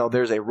 male, female,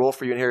 there's a role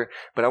for you in here.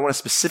 But I want to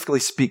specifically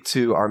speak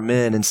to our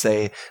men and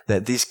say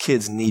that these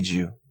kids need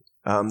you.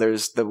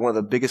 There's one of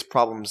the biggest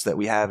problems that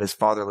we have is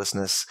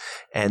fatherlessness,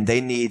 and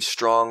they need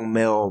strong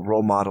male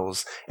role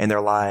models in their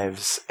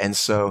lives. And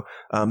so,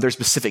 there's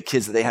specific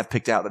kids that they have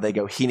picked out that they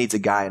go, he needs a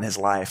guy in his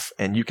life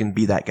and you can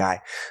be that guy.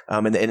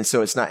 And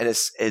so it's not, and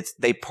it's,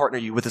 they partner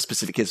you with a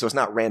specific kid. So it's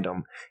not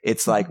random.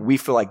 It's like, we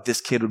feel like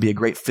this kid would be a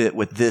great fit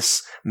with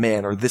this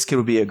man, or this kid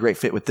would be a great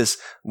fit with this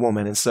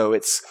woman. And so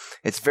it's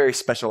very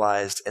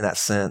specialized in that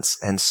sense.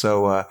 And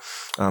so,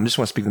 just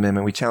want to speak to them,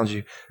 and we challenge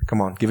you,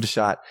 come on, give it a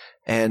shot.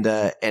 And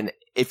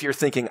if you're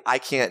thinking, I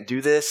can't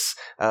do this,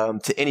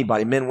 to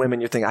anybody, men, women,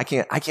 you're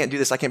thinking, I can't do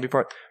this. I can't be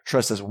part.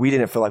 Trust us. We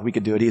didn't feel like we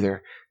could do it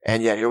either.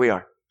 And here we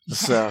are.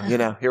 So,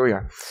 here we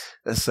are.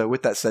 And so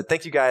with that said,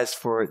 thank you guys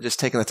for just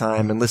taking the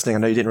time and listening. I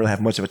know you didn't really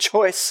have much of a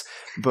choice,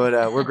 but,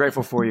 we're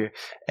grateful for you.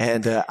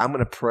 And, I'm going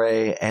to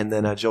pray, and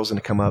then, Joel's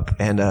going to come up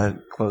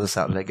and, close us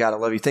out today. God, I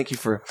love you. Thank you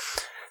for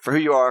for who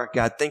you are.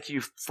 God, thank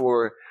you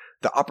for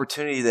the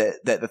opportunity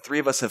that the three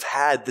of us have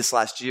had this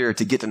last year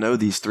to get to know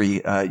these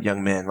three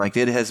young men. Like,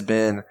 it has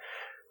been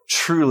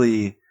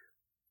truly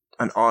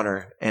an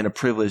honor and a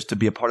privilege to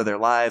be a part of their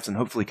lives and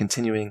hopefully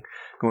continuing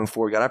going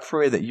forward. God, I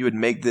pray that you would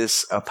make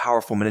this a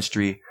powerful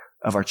ministry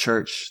of our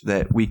church,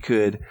 that we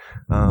could,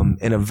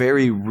 in a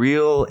very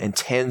real and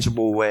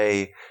tangible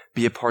way,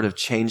 be a part of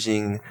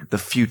changing the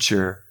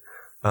future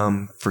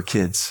for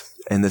kids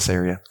in this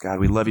area. God,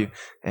 we love you.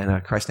 And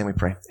in Christ's name we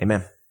pray.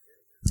 Amen.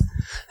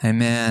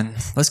 Amen.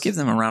 Let's give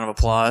them a round of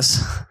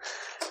applause.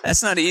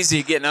 That's not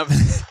easy, getting up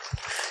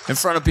in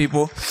front of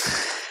people.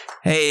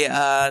 Hey,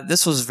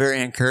 this was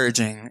very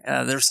encouraging.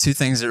 There's two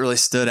things that really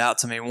stood out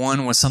to me.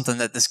 One was something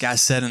that this guy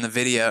said in the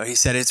video. He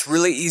said it's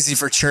really easy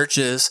for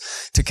churches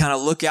to kind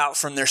of look out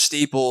from their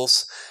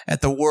steeples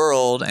at the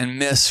world and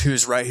miss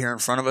who's right here in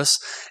front of us.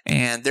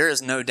 And there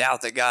is no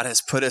doubt that God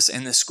has put us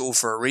in this school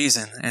for a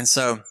reason. And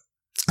so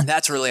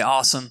that's really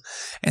awesome.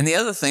 And the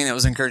other thing that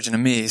was encouraging to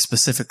me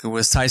specifically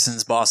was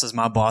Tyson's boss is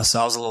my boss, so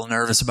I was a little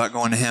nervous about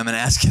going to him and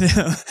asking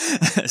him.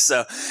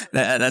 So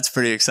that's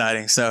pretty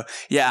exciting. So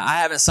yeah, I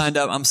haven't signed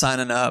up. I'm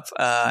signing up.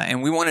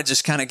 And we want to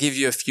just kind of give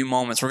you a few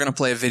moments. We're going to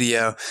play a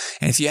video.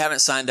 And if you haven't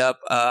signed up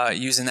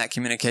using that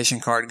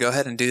communication card, go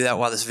ahead and do that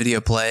while this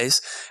video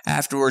plays.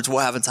 Afterwards, we'll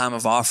have a time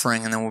of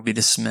offering and then we'll be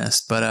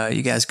dismissed. But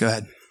you guys go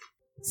ahead.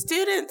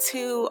 Students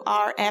who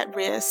are at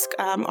risk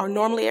are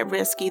normally at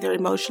risk either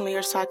emotionally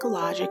or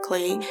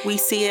psychologically. We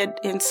see it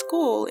in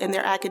school, in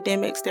their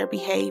academics, their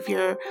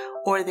behavior,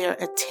 or their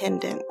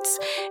attendance.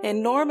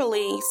 And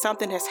normally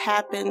something has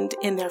happened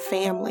in their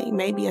family,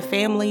 maybe a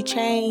family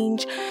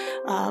change.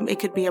 It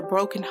could be a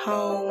broken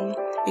home.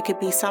 It could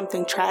be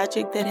something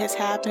tragic that has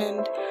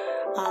happened.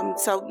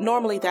 So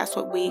normally that's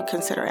what we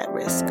consider at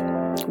risk.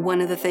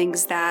 One of the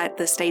things that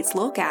the states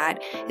look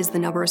at is the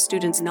number of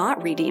students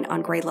not reading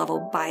on grade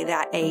level by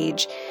that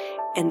age,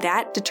 and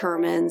that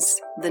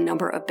determines the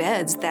number of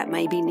beds that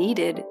may be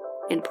needed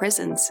in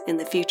prisons in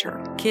the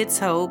future. Kids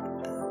Hope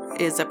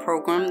is a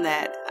program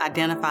that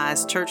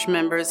identifies church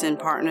members and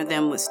partner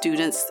them with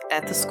students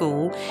at the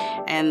school,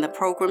 and the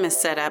program is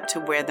set up to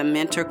where the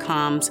mentor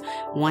comes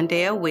one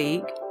day a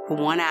week for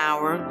 1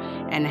 hour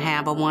and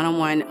have a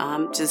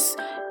one-on-one just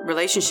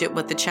relationship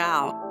with the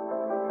child.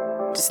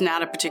 It's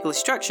not a particularly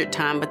structured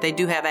time, but they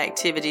do have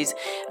activities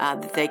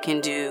that they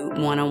can do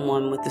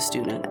one-on-one with the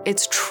student.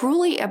 It's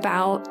truly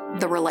about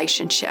the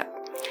relationship,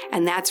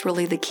 and that's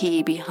really the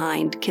key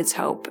behind Kids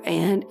Hope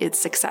and its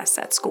success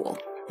at school.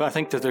 But I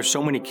think that there's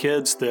so many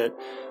kids that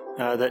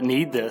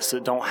need this,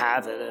 that don't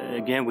have it.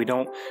 Again, we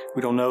don't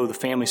know the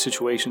family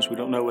situations. We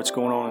don't know what's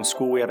going on in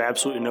school. We have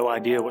absolutely no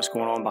idea what's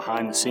going on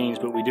behind the scenes,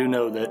 but we do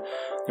know that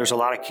there's a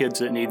lot of kids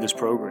that need this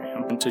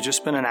program. And to just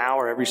spend an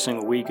hour every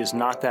single week is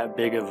not that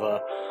big of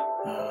a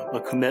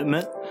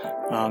commitment.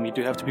 You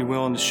do have to be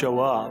willing to show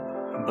up,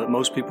 but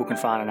most people can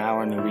find an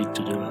hour in their week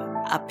to do it.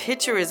 A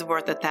picture is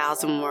worth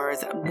 1,000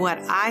 words. What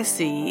I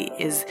see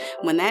is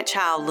when that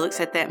child looks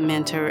at that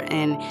mentor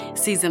and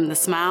sees the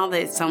smile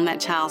that's on that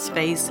child's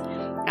face,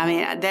 I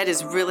mean, that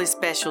is really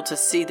special to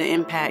see the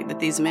impact that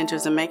these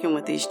mentors are making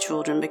with these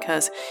children,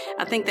 because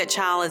I think that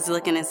child is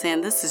looking and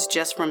saying, this is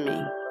just for me.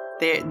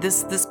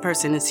 This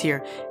person is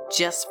here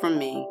just for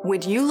me.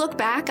 When you look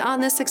back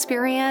on this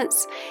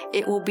experience,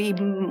 it will be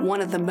one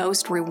of the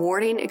most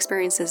rewarding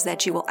experiences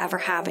that you will ever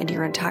have in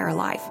your entire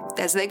life.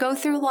 As they go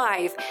through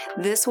life,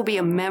 this will be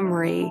a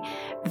memory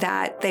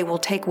that they will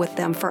take with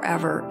them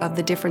forever of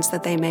the difference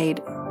that they made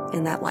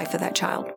in that life of that child.